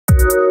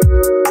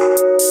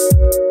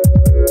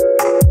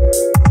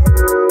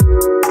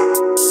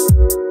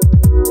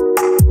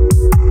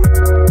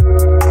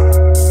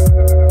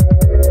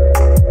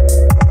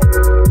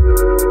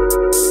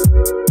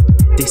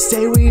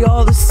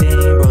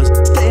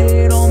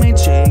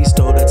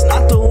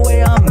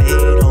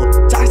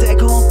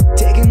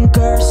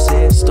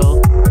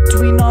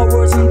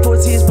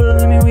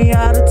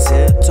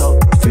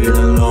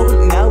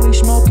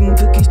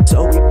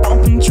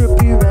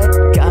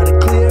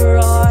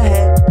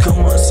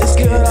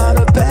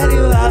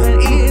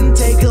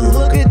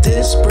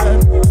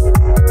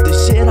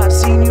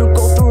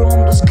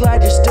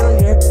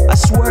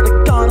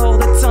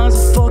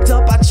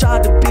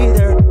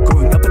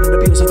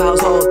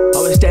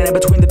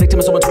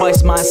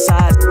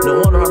size.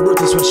 No wonder I'm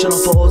ruthless when shit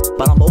unfolds,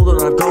 but I'm older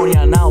than I've grown,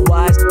 yeah, now I'm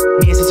wise.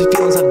 Me and sister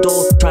feelings I've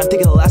dulled, trying to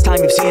think of the last time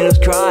you've seen us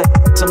cry.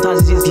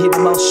 Sometimes it's easy to keep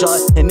my mouth shut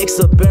and mix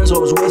the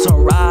benzos with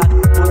some rye.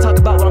 We'll talk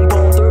about what I'm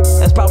going through,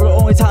 that's probably the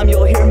only time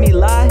you'll hear me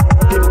lie.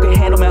 People can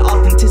handle my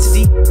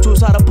authenticity,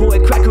 suicidal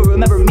poet cracker,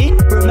 remember me?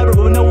 Remember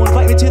when no one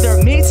invited me to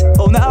their meets?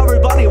 Oh, now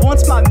everybody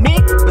wants my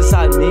meat.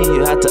 Beside me,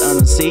 you had to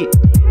earn a seat.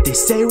 They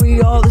say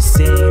we all the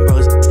same,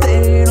 bros.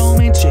 Staying home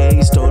and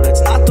chase, though.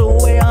 That's not the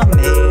way I'm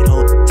made,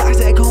 ho.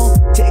 Toxic home,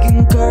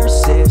 taking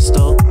curses,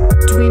 though.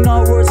 Between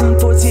our words and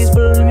footsies,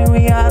 believe me,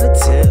 we out of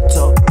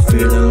tiptoe.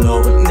 Feeling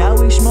low, now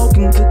we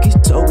smoking cookies,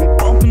 so we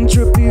bumpin'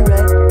 Trippy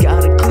Redd.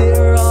 Gotta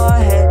clear our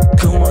head.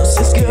 Come on,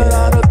 sis, get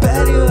out of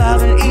bed. You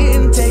haven't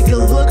eaten, take a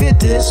look at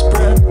this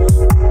bread.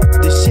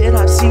 The shit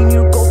I've seen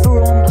you go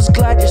through, I'm just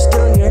glad you're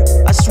still here.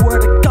 I swear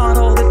to God,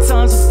 all the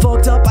times I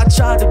fucked up, I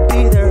tried to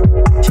be there.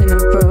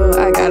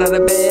 I got out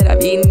of bed,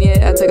 I've eaten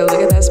yet, I took a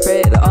look at that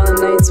spread. All the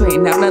night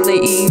Tween, have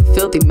nothing to eat.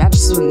 Filthy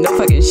mattresses with no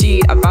fucking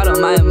sheet. I fought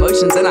on my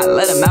emotions and I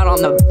let them out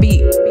on the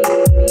beat.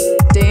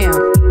 Damn,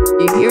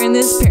 you hearing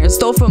this? Parents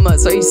stole from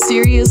us, are you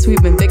serious?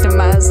 We've been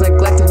victimized,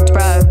 neglected,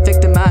 deprived,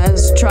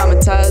 victimized,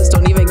 traumatized.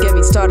 Don't even get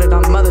me started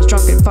on mothers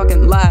drunken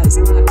fucking lies.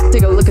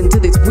 Take a look into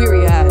these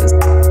weary eyes.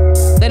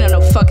 They don't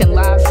know fucking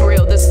lie, for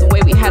real, this is the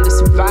way we had to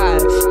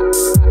survive.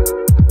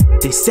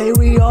 They say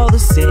we all the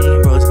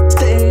same, bros.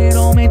 Staying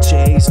home and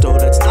chase, though.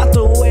 That's not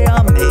the way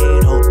I'm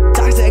made, ho.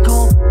 Toxic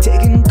home,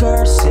 taking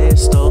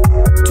curses, though.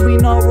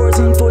 Between our words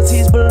and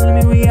footsies, believe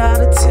me, we out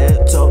of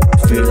tiptoe.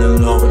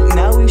 Feeling low,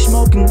 now we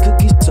smoking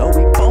cookies, so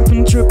we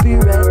bumpin' Trippy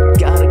Redd.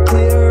 Gotta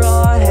clear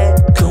our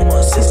head. Come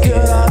on, sis,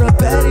 get out of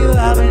bed. You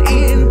haven't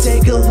eaten,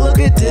 take a look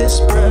at this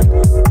bread.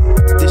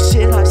 The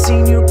shit I've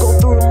seen you go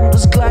through, I'm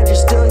just glad you're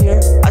still here.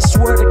 I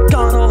swear to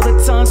God, all the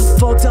times I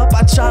fucked up,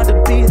 I tried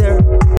to be there.